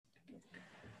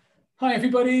Hi,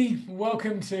 everybody.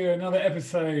 Welcome to another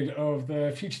episode of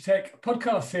the Future Tech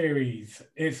podcast series.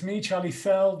 It's me, Charlie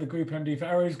Sell, the Group MD for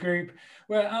Arrows Group,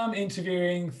 where I'm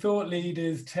interviewing thought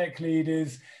leaders, tech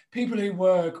leaders, people who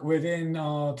work within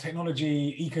our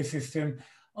technology ecosystem,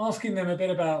 asking them a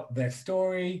bit about their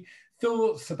story,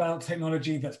 thoughts about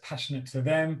technology that's passionate to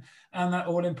them, and that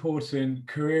all-important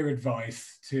career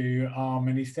advice to our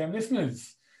many STEM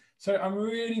listeners. So I'm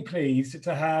really pleased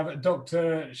to have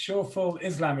Dr. Shawful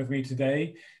Islam with me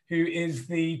today, who is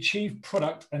the Chief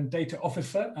Product and Data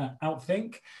Officer at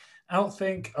Outthink.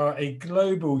 Outthink are a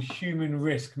global human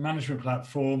risk management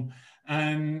platform.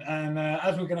 And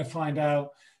as we're going to find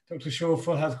out, Dr.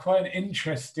 Shawful has quite an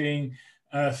interesting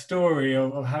story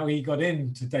of how he got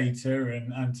into data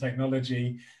and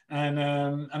technology and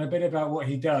a bit about what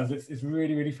he does. It's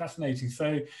really, really fascinating.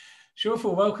 So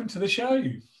Shawful, welcome to the show.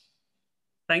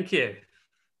 Thank you.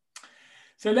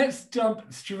 So let's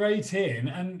jump straight in,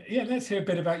 and let's hear a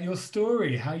bit about your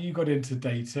story, how you got into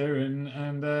data and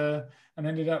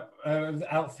ended up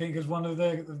Outthink as one of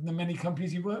the many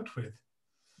companies you worked with.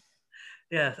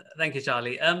 Yeah, thank you,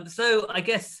 Charlie. So I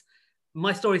guess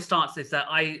my story starts is that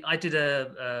I did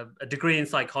a degree in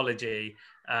psychology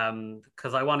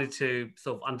because I wanted to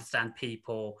sort of understand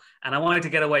people and I wanted to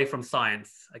get away from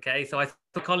science. Okay, so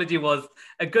psychology was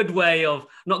a good way of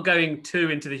not going too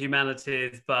into the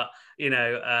humanities, but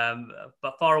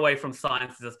but far away from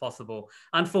sciences as possible.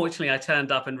 Unfortunately, I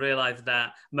turned up and realized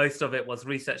that most of it was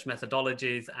research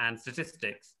methodologies and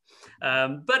statistics.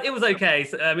 But it was okay.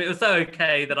 It was so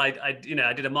okay that I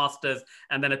did a master's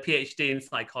and then a PhD in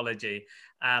psychology.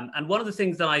 And one of the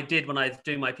things that I did when I was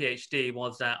doing my PhD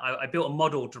was that I built a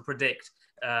model to predict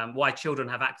why children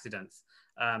have accidents.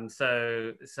 Back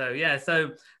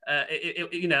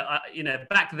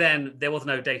then there was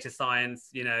no data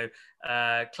science.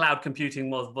 Cloud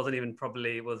computing wasn't even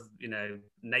probably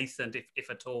nascent, if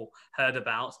at all heard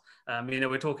about.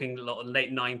 We're talking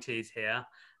late 90s here,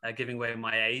 giving away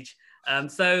my age.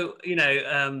 So I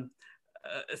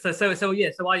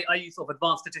use sort of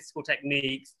advanced statistical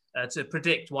techniques to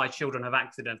predict why children have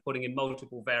accidents, putting in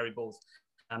multiple variables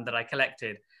that I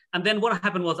collected. And then what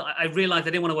happened was I realized I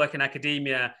didn't want to work in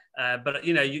academia, but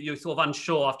you're sort of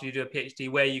unsure after you do a PhD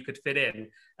where you could fit in.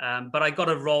 But I got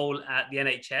a role at the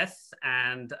NHS,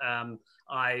 and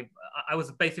I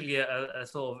was basically a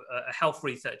sort of a health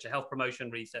researcher, health promotion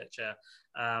researcher.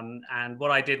 And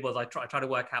what I did was I tried to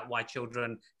work out why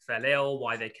children fell ill,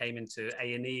 why they came into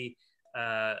A&E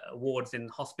wards in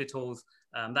hospitals,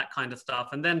 that kind of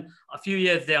stuff. And then a few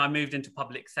years there, I moved into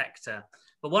public sector.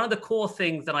 But one of the core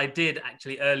things that I did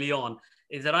actually early on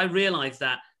is that I realized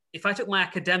that if I took my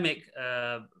academic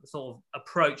sort of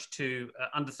approach to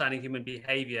understanding human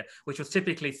behavior, which was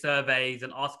typically surveys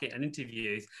and asking and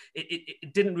interviews,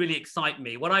 it didn't really excite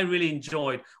me. What I really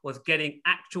enjoyed was getting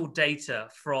actual data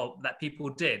that people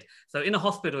did. So in a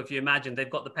hospital, if you imagine, they've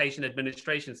got the patient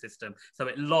administration system. So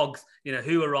it logs,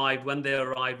 who arrived, when they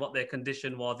arrived, what their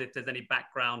condition was, if there's any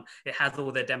background. It has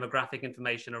all their demographic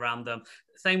information around them.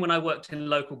 Same when I worked in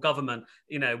local government,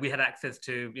 we had access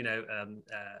to,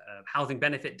 housing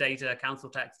benefit data, council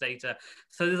tax data.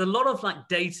 So there's a lot of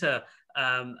data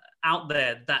out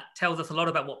there that tells us a lot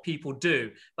about what people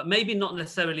do, but maybe not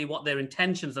necessarily what their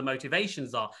intentions or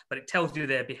motivations are, but it tells you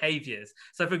their behaviors.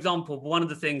 So for example, one of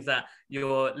the things that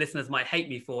your listeners might hate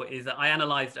me for is that I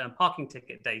analyzed parking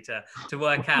ticket data to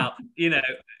work out,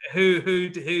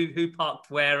 who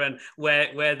parked where and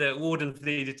where the wardens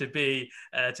needed to be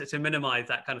to minimize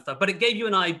that kind of stuff. But it gave you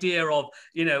an idea of,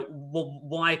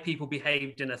 why people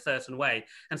behaved in a certain way.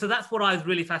 And so that's what I was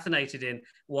really fascinated in,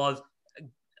 was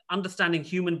understanding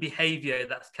human behavior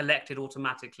that's collected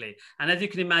automatically. And as you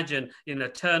can imagine,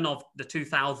 turn of the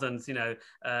 2000s,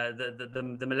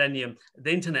 the millennium,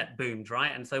 the internet boomed,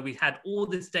 right? And so we had all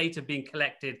this data being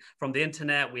collected from the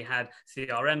internet. We had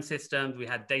CRM systems, we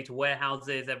had data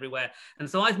warehouses everywhere. And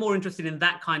so I was more interested in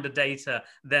that kind of data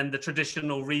than the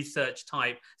traditional research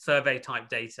type, survey type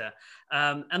data.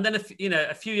 And then,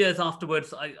 a few years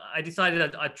afterwards, I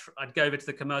decided I'd go over to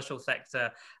the commercial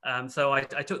sector. So I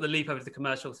took the leap over to the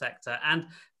commercial sector, and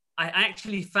I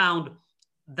actually found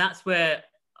that's where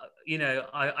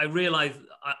I realized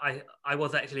I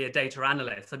was actually a data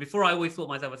analyst. So before, I always thought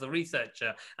myself as a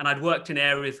researcher, and I'd worked in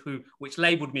areas which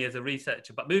labeled me as a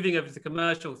researcher. But moving over to the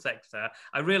commercial sector,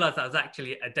 I realized I was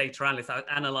actually a data analyst. I was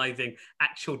analyzing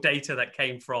actual data that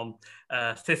came from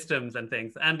systems and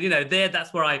things. And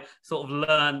that's where I sort of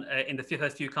learned in the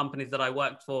first few companies that I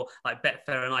worked for, like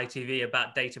Betfair and ITV,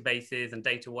 about databases and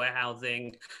data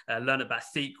warehousing. Learned about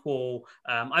SQL.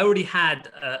 I already had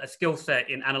a skill set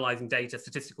in analyzing data,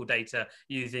 statistical data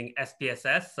using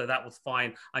SPSS, so that was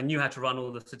fine. I knew how to run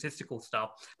all the statistical stuff,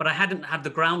 but I hadn't had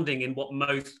the grounding in what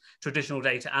most traditional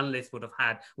data analysts would have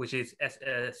had, which is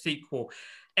SQL.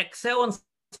 Excel and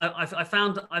I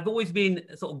found I've always been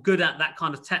sort of good at that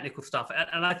kind of technical stuff.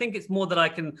 And I think it's more that I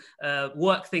can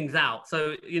work things out.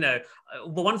 So,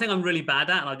 but one thing I'm really bad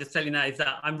at, and I'll just tell you now, is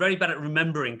that I'm very bad at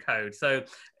remembering code. So,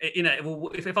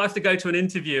 if I was to go to an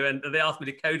interview and they asked me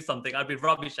to code something, I'd be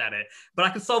rubbish at it. But I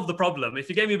could solve the problem. If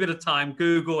you gave me a bit of time,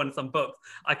 Google and some books,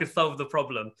 I could solve the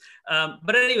problem.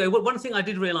 But anyway, one thing I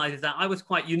did realize is that I was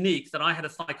quite unique, that I had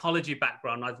a psychology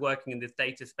background. I was working in this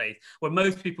data space where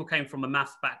most people came from a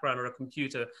maths background or a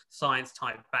computer science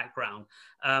type background.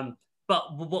 But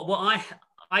what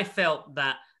I felt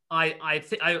that I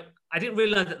didn't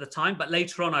realize at the time, but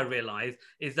later on I realized,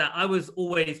 is that I was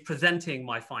always presenting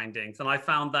my findings. And I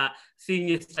found that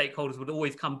senior stakeholders would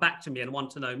always come back to me and want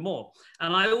to know more.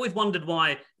 And I always wondered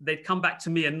why they'd come back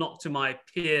to me and not to my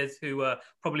peers who were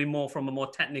probably more from a more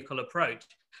technical approach.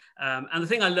 And the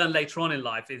thing I learned later on in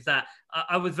life is that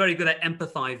I was very good at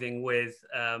empathizing with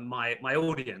my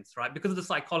audience, right? Because of the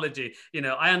psychology,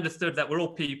 I understood that we're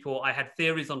all people. I had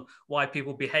theories on why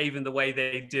people behave in the way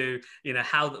they do,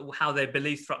 how their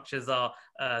belief structures are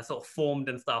sort of formed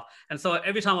and stuff. And so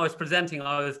every time I was presenting,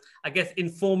 I was, I guess,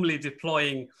 informally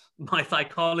deploying my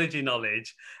psychology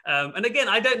knowledge. And again,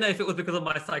 I don't know if it was because of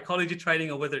my psychology training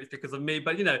or whether it's because of me,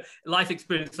 but, life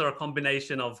experiences are a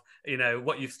combination of,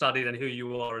 what you've studied and who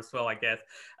you are as well, I guess.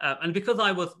 And because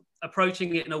I was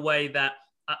approaching it in a way that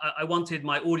I wanted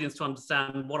my audience to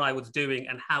understand what I was doing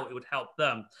and how it would help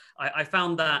them, I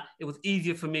found that it was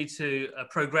easier for me to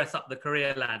progress up the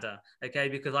career ladder, okay?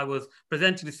 Because I was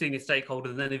presenting to senior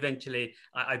stakeholders, and then eventually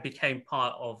I became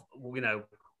part of,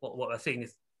 what are senior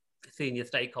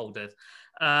stakeholders.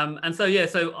 And so,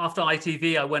 so after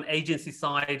ITV, I went agency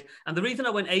side. And the reason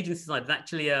I went agency side is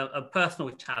actually a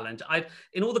personal challenge.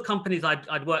 In all the companies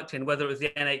I'd worked in, whether it was the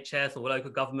NHS or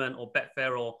local government or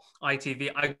Betfair or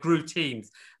ITV, I grew teams.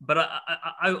 But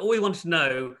I always wanted to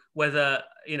know whether,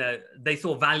 they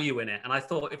saw value in it. And I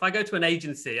thought, if I go to an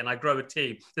agency and I grow a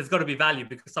team, there's got to be value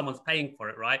because someone's paying for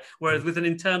it, right? Whereas with an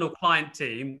internal client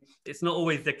team, it's not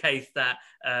always the case that,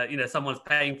 someone's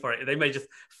paying for it. They may just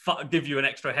give you an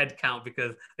extra head count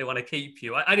because they want to keep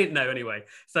you. I didn't know anyway.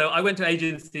 So I went to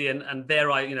agency, and there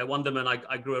Wunderman,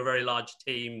 I grew a very large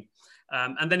team.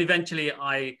 And then eventually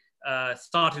I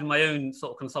started my own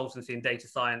sort of consultancy in data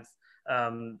science.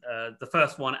 The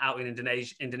first one out in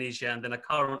Indonesia, and then a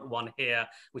current one here,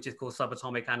 which is called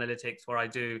Subatomic Analytics, where I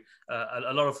do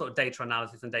a lot of sort of data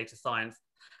analysis and data science.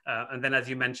 And then, as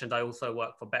you mentioned, I also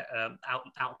work for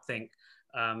Outthink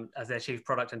as their chief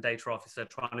product and data officer,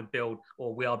 trying to build,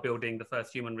 or we are building, the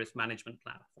first human risk management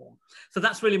platform. So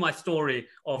that's really my story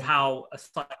of how a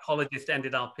psychologist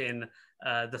ended up in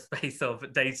the space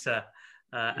of data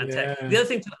and tech. The other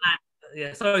thing to add,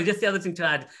 just the other thing to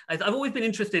add, I've always been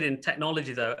interested in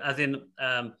technology, though, as in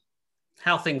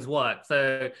how things work.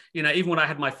 So, even when I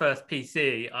had my first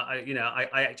PC, I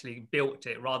actually built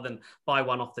it rather than buy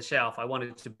one off the shelf. I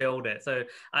wanted to build it. So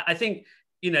I think,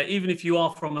 even if you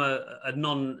are from a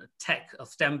non-tech or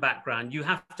STEM background, you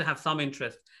have to have some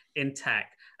interest in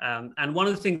tech. And one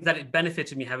of the things that it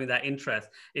benefited me having that interest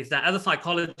is that as a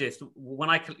psychologist, when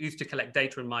I used to collect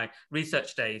data in my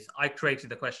research days, I created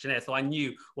the questionnaire. So I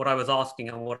knew what I was asking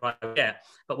and what I would get.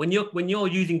 But when you're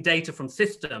using data from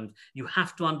systems, you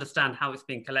have to understand how it's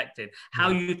being collected, how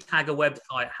you tag a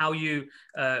website, how you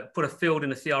put a field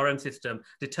in a CRM system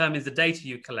determines the data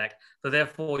you collect. So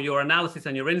therefore, your analysis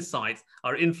and your insights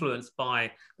are influenced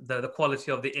by the quality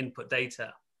of the input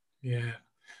data. Yeah.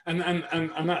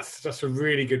 And that's a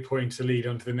really good point to lead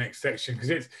on to the next section, because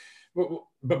it's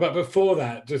but before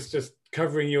that, just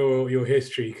covering your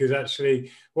history, because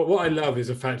actually what I love is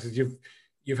the fact that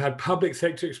you've had public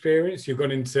sector experience, you've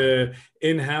gone into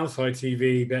in-house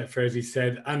ITV, Betfair, as he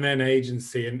said, and then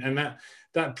agency, and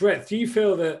that breadth. Do you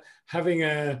feel that having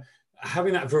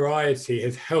that variety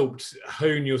has helped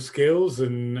hone your skills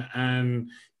and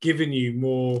given you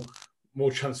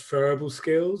more transferable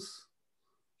skills?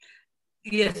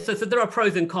 Yes, so there are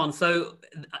pros and cons. So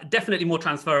definitely more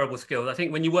transferable skills. I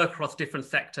think when you work across different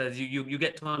sectors, you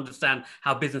get to understand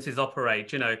how businesses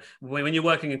operate. When you're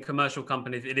working in commercial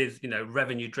companies, it is,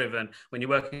 revenue driven. When you're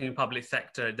working in public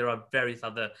sector, there are various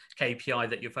other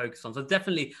KPIs that you focus on. So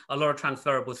definitely a lot of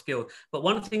transferable skills. But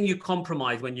one thing you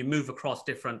compromise when you move across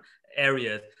different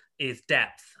areas is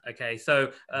depth. Okay,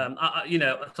 so so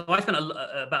I spent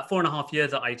about 4.5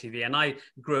 years at ITV, and I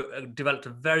developed a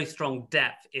very strong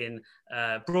depth in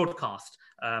broadcast.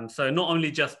 So not only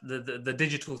just the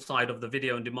digital side of the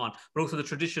video on demand, but also the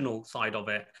traditional side of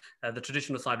it, the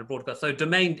traditional side of broadcast. So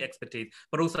domain expertise,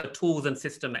 but also tools and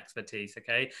system expertise,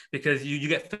 okay? Because you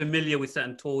get familiar with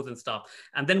certain tools and stuff.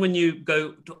 And then when you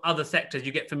go to other sectors,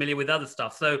 you get familiar with other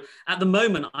stuff. So at the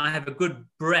moment, I have a good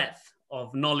breadth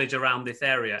of knowledge around this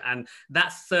area, and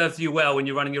that serves you well when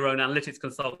you're running your own analytics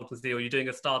consultancy or you're doing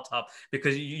a startup,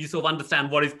 because you sort of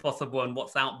understand what is possible and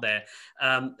what's out there.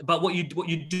 But what you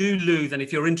do lose, and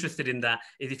if you're interested in that,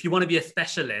 is if you want to be a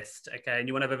specialist, okay, and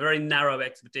you want to have a very narrow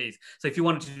expertise. So if you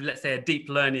wanted to do, let's say, a deep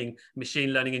learning,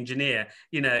 machine learning engineer,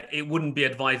 it wouldn't be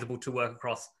advisable to work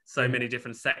across so many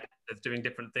different sectors doing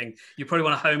different things. You probably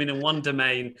want to home in one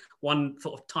domain, one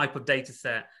sort of type of data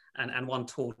set, and one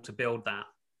tool to build that.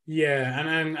 Yeah,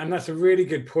 and that's a really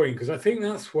good point, because I think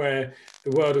that's where the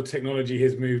world of technology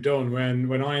has moved on.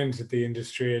 When I entered the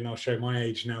industry, and I'll show my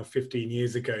age now, 15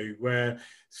 years ago, where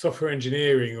software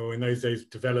engineering, or in those days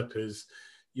developers,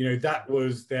 that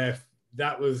was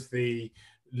the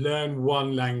learn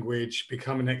one language,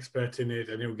 become an expert in it,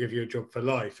 and it will give you a job for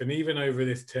life. And even over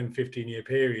this 10, 15-year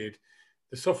period,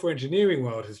 the software engineering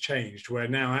world has changed, where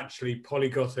now actually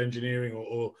polyglot engineering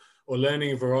or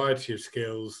learning a variety of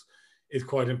skills is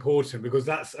quite important, because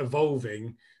that's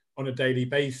evolving on a daily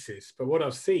basis. But what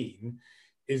I've seen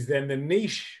is then the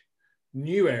niche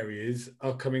new areas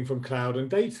are coming from cloud and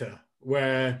data,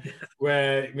 where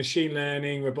machine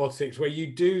learning, robotics, where you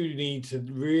do need to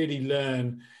really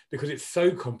learn, because it's so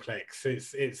complex. It's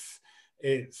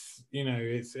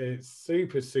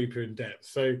super in depth.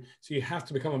 So you have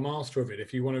to become a master of it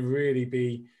if you want to really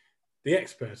be the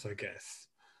expert, I guess.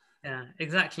 Yeah,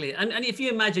 exactly. And if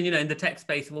you imagine, in the tech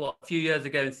space, a few years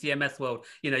ago in CMS world,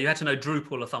 you had to know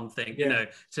Drupal or something, to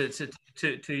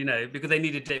because they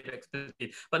needed data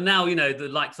expertise. But now, the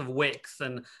likes of Wix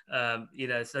and, so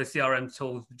CRM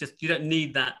tools, just, you don't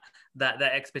need that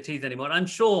expertise anymore. And I'm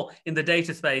sure in the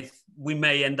data space, we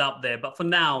may end up there. But for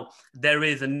now, there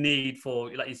is a need for,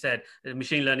 like you said,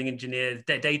 machine learning engineers,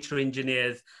 data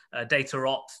engineers, data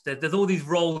ops. There's all these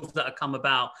roles that have come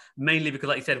about, mainly because,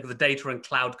 like you said, because the data and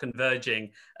cloud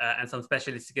converging and some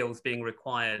specialist skills being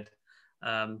required.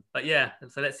 But yeah,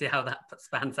 so let's see how that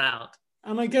spans out.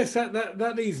 And I guess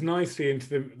that leads nicely into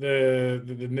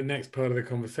the next part of the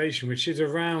conversation, which is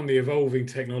around the evolving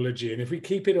technology. And if we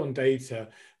keep it on data,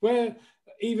 where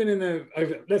even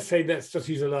let's just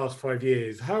use the last 5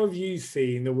 years, how have you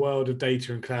seen the world of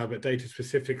data and cloud, but data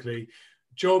specifically,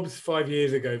 jobs 5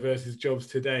 years ago versus jobs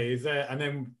today? And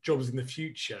then jobs in the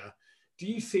future? Do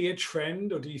you see a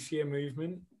trend, or do you see a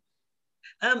movement?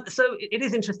 So it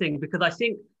is interesting, because I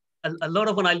think a lot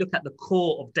of, when I look at the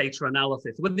core of data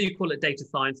analysis, whether you call it data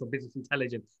science or business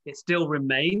intelligence, it still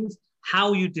remains.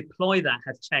 How you deploy that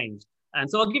has changed. And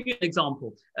so I'll give you an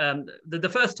example. The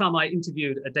first time I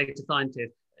interviewed a data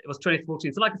scientist, it was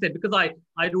 2014. So like I said, because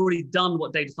I'd already done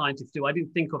what data scientists do, I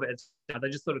didn't think of it as,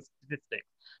 they're just sort of statistics.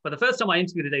 But the first time I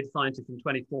interviewed a data scientist in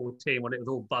 2014, when it was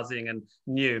all buzzing and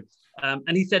new,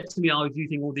 and he said to me, I was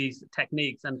using all these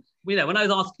techniques. And when I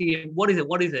was asking him, what is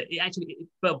it? It actually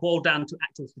boiled down to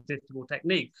actual statistical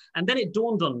techniques. And then it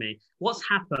dawned on me, what's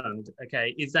happened,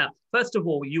 okay, is that, first of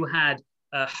all, you had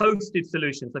hosted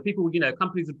solutions. So people,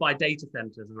 companies would buy data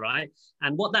centers, right?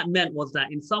 And what that meant was that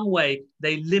in some way,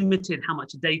 they limited how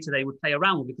much data they would play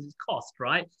around with, because it's cost,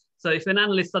 right? So if an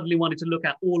analyst suddenly wanted to look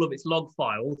at all of its log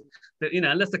files, that,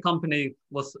 unless the company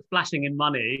was splashing in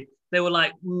money, they were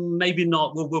like, maybe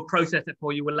not, we'll process it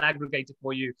for you, we'll aggregate it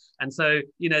for you. And so,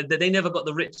 they never got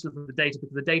the richness of the data,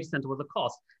 because the data center was a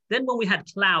cost. Then when we had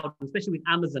cloud, especially with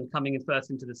Amazon coming in first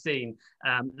into the scene,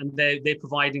 and they're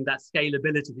providing that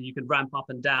scalability that you can ramp up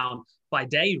and down by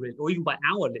day, or even by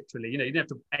hour, literally. You didn't have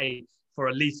to pay for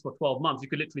a lease for 12 months. You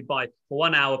could literally buy for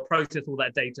 1 hour, process all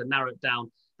that data, narrow it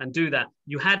down, and do that.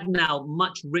 You had now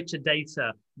much richer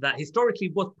data that historically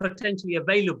was potentially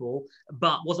available,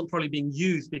 but wasn't probably being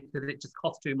used because it just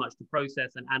cost too much to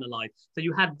process and analyze. So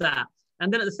you had that.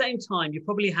 And then at the same time, you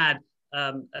probably had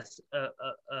a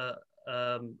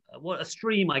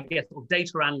stream, I guess, of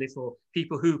data analysts or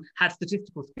people who had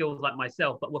statistical skills like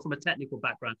myself, but were from a technical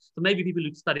background. So maybe people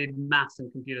who studied maths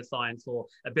and computer science, or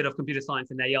a bit of computer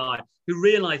science and AI, who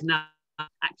realize now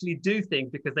actually do things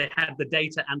because they had the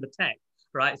data and the tech.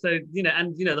 Right. So,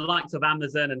 the likes of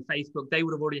Amazon and Facebook, they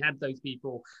would have already had those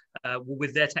people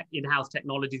with their in-house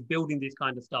technologies building these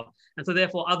kind of stuff. And so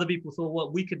therefore, other people thought, well,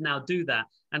 we could now do that.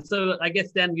 And so I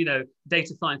guess then,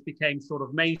 data science became sort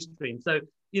of mainstream. So,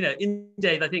 in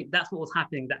days, I think that's what was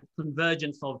happening, that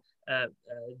convergence of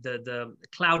the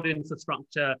cloud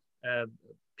infrastructure,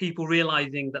 people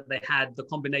realizing that they had the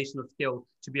combination of skills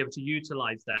to be able to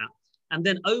utilize that. And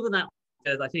then over that,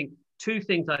 I think two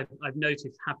things I've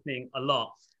noticed happening a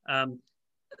lot.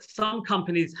 Some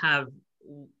companies have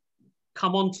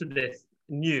come onto this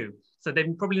new. So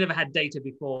they've probably never had data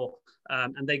before,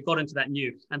 and they got into that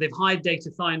new, and they've hired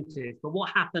data scientists. But what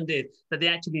happened is that they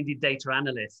actually needed data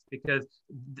analysts because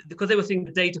they were seeing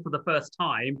the data for the first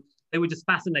time. They were just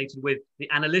fascinated with the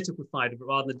analytical side of it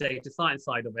rather than the data science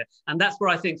side of it. And that's where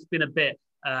I think it's been a bit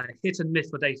hit and miss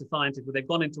for data scientists, where they've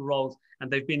gone into roles and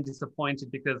they've been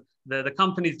disappointed because the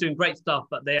company's doing great stuff,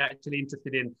 but they're actually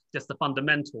interested in just the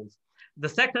fundamentals. The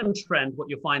second trend, what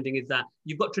you're finding is that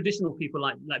you've got traditional people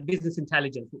like business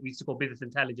intelligence, what we used to call business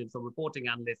intelligence or reporting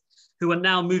analysts, who are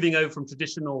now moving over from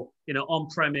traditional,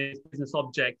 on-premise business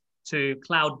object to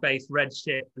cloud-based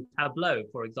Redshift and Tableau,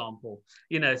 for example.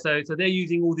 So they're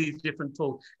using all these different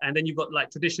tools. And then you've got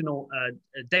like traditional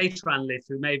data analysts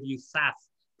who may have used SAS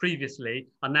previously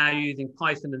are now using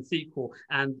Python and SQL.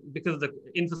 And because of the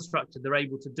infrastructure, they're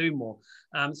able to do more.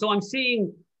 So I'm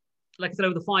seeing, like I said,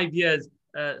 over the 5 years,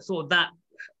 sort of that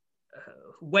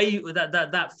way,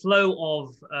 that flow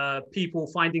of people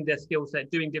finding their skill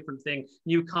set, doing different things,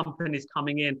 new companies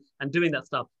coming in and doing that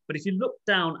stuff. But if you look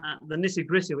down at the nitty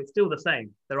gritty, it's still the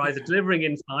same. They're either delivering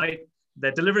insight,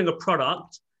 they're delivering a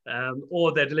product,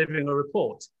 or they're delivering a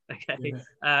report. Okay,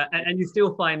 yeah. And you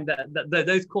still find that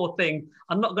those core things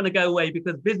are not going to go away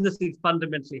because businesses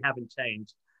fundamentally haven't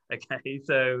changed. Okay,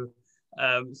 so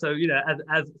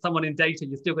as someone in data,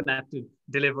 you're still going to have to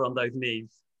deliver on those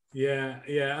needs. Yeah,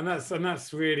 and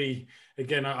that's really,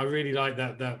 again, I really like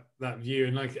that view.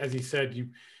 And like as you said,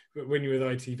 when you were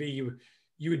with ITV,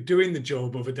 you were doing the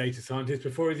job of a data scientist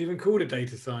before it was even called a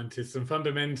data scientist. And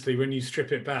fundamentally, when you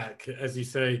strip it back, as you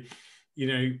say,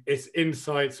 it's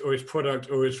insights or it's product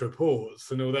or it's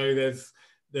reports. And although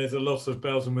there's a lot of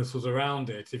bells and whistles around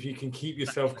it, if you can keep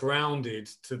yourself grounded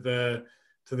to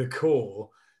the core,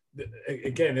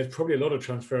 again, there's probably a lot of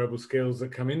transferable skills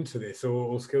that come into this,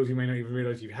 or skills you may not even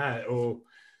realize you've had or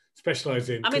specialize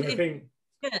in.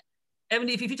 I mean,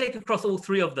 if you take across all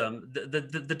three of them,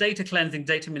 the data cleansing,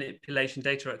 data manipulation,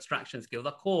 data extraction skills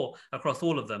are core across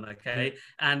all of them, okay?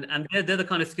 And they're the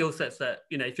kind of skill sets that,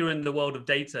 if you're in the world of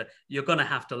data, you're going to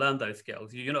have to learn those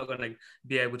skills. You're not going to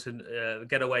be able to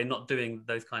get away not doing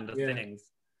those kind of things.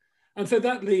 And so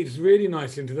that leads really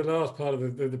nicely into the last part of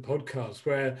the podcast,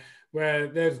 where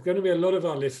there's going to be a lot of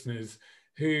our listeners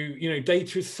who,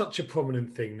 data is such a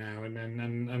prominent thing now,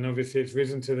 and obviously it's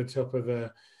risen to the top of the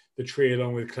tree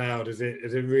along with cloud, as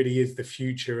it really is the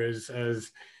future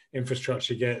as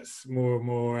infrastructure gets more and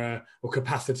more, or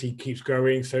capacity keeps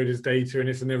growing, so does data, and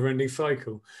it's a never-ending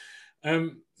cycle.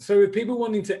 So with people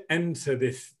wanting to enter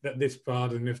this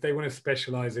part, and if they want to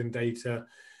specialize in data,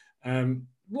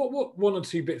 what one or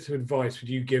two bits of advice would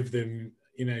you give them,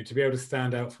 to be able to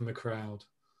stand out from the crowd?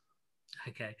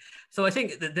 Okay, so I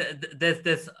think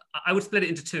there's I would split it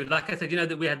into two. Like I said,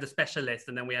 that we had the specialist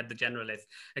and then we had the generalist.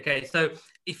 Okay, so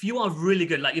if you are really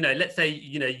good, like let's say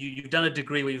you've done a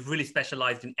degree where you've really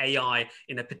specialized in AI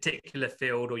in a particular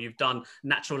field, or you've done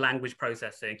natural language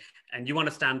processing, and you want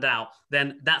to stand out,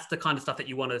 then that's the kind of stuff that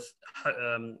you want to sort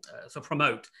of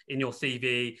promote in your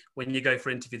CV when you go for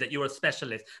interview, that you're a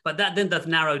specialist. But that then does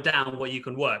narrow down where you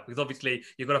can work, because obviously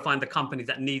you've got to find the companies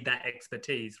that need that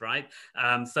expertise, right?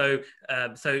 So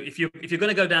if you're going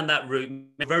to go down that route,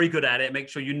 be very good at it. Make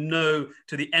sure you know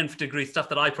to the nth degree stuff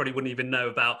that I probably wouldn't even know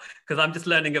about, because I'm just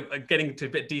learning, getting into a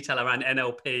bit of detail around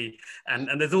NLP, and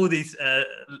there's all these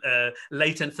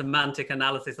latent semantic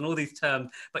analysis and all these terms,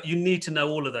 but you need to know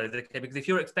all of those, okay? Because if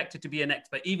you're expected to be an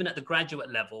expert, even at the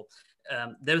graduate level,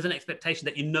 there is an expectation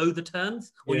that you know the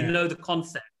terms, or you know the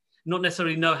concept. Not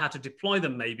necessarily know how to deploy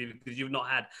them, maybe because you've not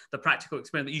had the practical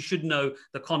experience, but you should know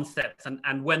the concepts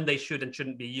and when they should and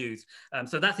shouldn't be used.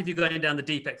 So that's if you're going down the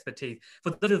deep expertise.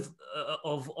 For those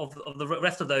of the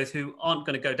rest of those who aren't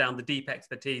going to go down the deep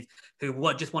expertise, who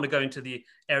just want to go into the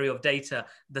area of data,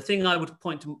 the thing I would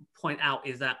point out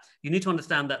is that you need to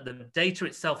understand that the data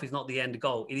itself is not the end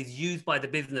goal. It is used by the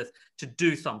business to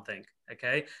do something.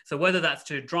 Okay, so whether that's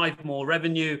to drive more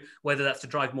revenue, whether that's to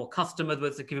drive more customers, whether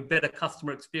it's to give a better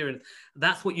customer experience,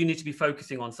 that's what you need to be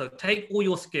focusing on. So take all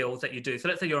your skills that you do. So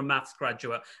let's say you're a maths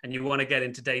graduate and you want to get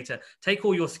into data. Take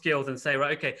all your skills and say,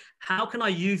 right, okay, how can I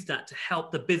use that to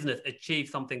help the business achieve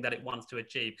something that it wants to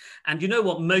achieve? And you know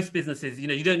what, most businesses,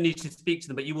 you don't need to speak to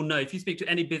them, but you will know, if you speak to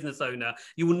any business owner,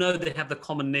 you will know they have the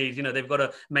common needs. They've got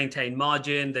to maintain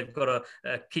margin, they've got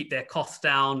to keep their costs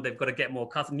down, they've got to get more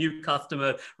new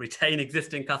customers, retaining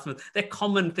existing customers. They're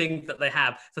common things that they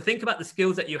have. So think about the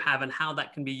skills that you have and how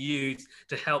that can be used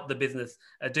to help the business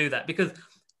do that. Because,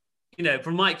 you know,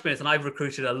 from my experience, and I've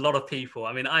recruited a lot of people,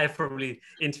 I mean, I have probably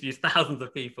interviewed thousands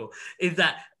of people, is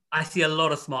that I see a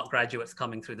lot of smart graduates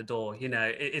coming through the door. You know,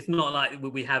 it's not like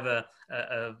we have a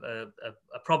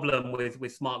problem with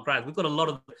smart grads. We've got a lot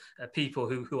of people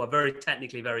who are very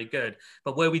technically very good.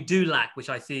 But where we do lack, which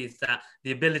I see, is that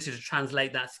the ability to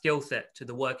translate that skill set to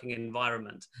the working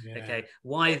environment. Yeah. Okay,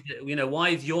 why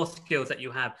is your skills that you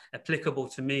have applicable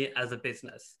to me as a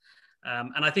business?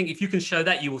 And I think if you can show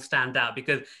that, you will stand out,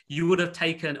 because you would have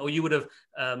taken, or you would have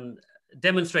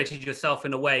demonstrated yourself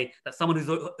in a way that someone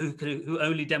who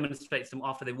only demonstrates them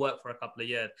after they work for a couple of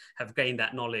years have gained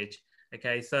that knowledge.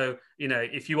 Okay, so, you know,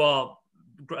 if you are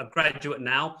a graduate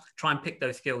now, try and pick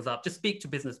those skills up. Just speak to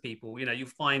business people. You know, you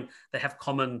find they have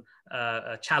common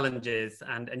challenges,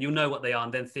 and you'll know what they are,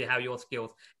 and then see how your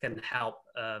skills can help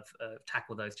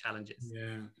tackle those challenges.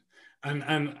 Yeah.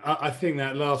 And I think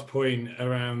that last point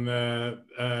around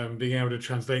being able to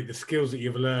translate the skills that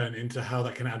you've learned into how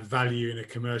that can add value in a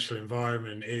commercial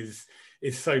environment is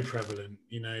so prevalent,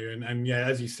 you know. And yeah,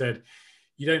 as you said,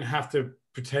 you don't have to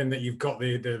pretend that you've got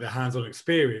the hands-on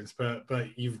experience, but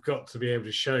you've got to be able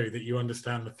to show that you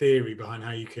understand the theory behind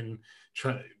how you can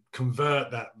convert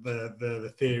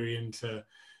the theory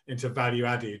into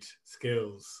value-added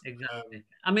skills. Exactly.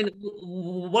 I mean,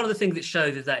 one of the things it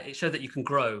shows is that it shows that you can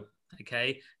grow.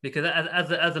 Okay, because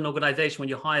as an organization, when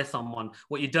you hire someone,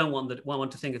 what you don't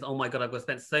want to think is, oh my God, I've got to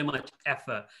spend so much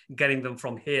effort getting them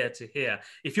from here to here.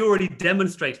 If you're already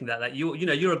demonstrating that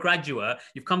you're a graduate,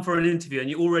 you've come for an interview, and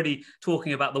you're already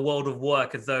talking about the world of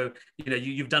work as though, you know,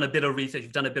 you've done a bit of research,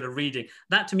 you've done a bit of reading.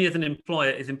 That, to me, as an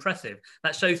employer, is impressive.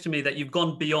 That shows to me that you've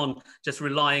gone beyond just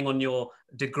relying on your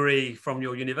degree from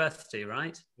your university,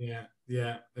 right?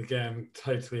 Yeah. Again,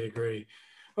 totally agree.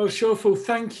 Well, Shawful,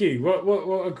 thank you.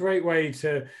 What a great way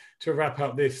to wrap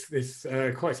up this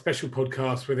quite special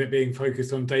podcast, with it being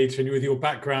focused on data and with your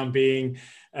background being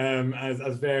as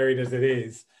varied as it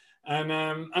is.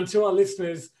 And to our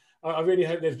listeners, I really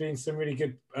hope there's been some really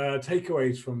good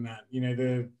takeaways from that. You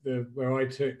know,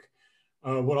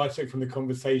 what I took from the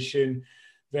conversation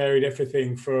varied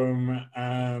everything from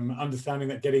understanding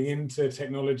that getting into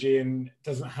technology and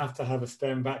doesn't have to have a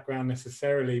STEM background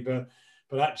necessarily, but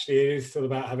actually it is still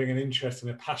about having an interest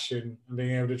and a passion and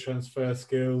being able to transfer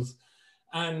skills,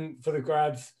 and for the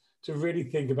grads to really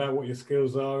think about what your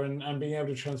skills are and being able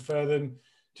to transfer them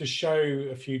to show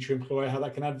a future employer how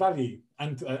that can add value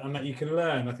and that you can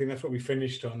learn. I think that's what we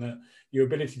finished on, that your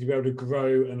ability to be able to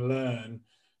grow and learn.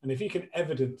 And if you can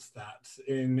evidence that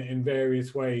in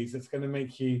various ways, it's going to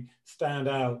make you stand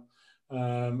out a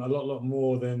lot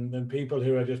more than people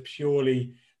who are just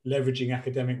purely leveraging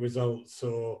academic results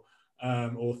or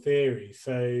theory.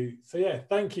 So yeah,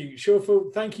 thank you,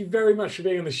 Shawful. Thank you very much for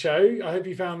being on the show. I hope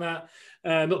you found that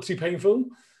not too painful.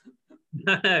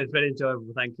 It's very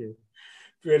enjoyable. Thank you.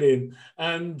 Brilliant.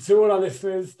 And to all our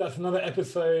listeners, that's another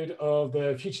episode of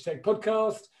the Future Tech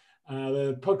Podcast.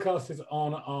 The podcast is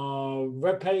on our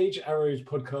webpage,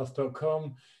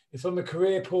 arrowspodcast.com. It's on the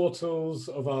career portals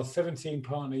of our 17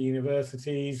 partner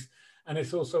universities, and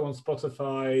it's also on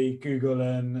Spotify, Google,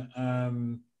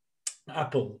 and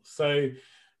Apple. So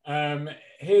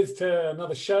here's to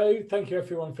another show. Thank you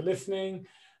everyone for listening,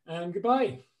 and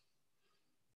goodbye.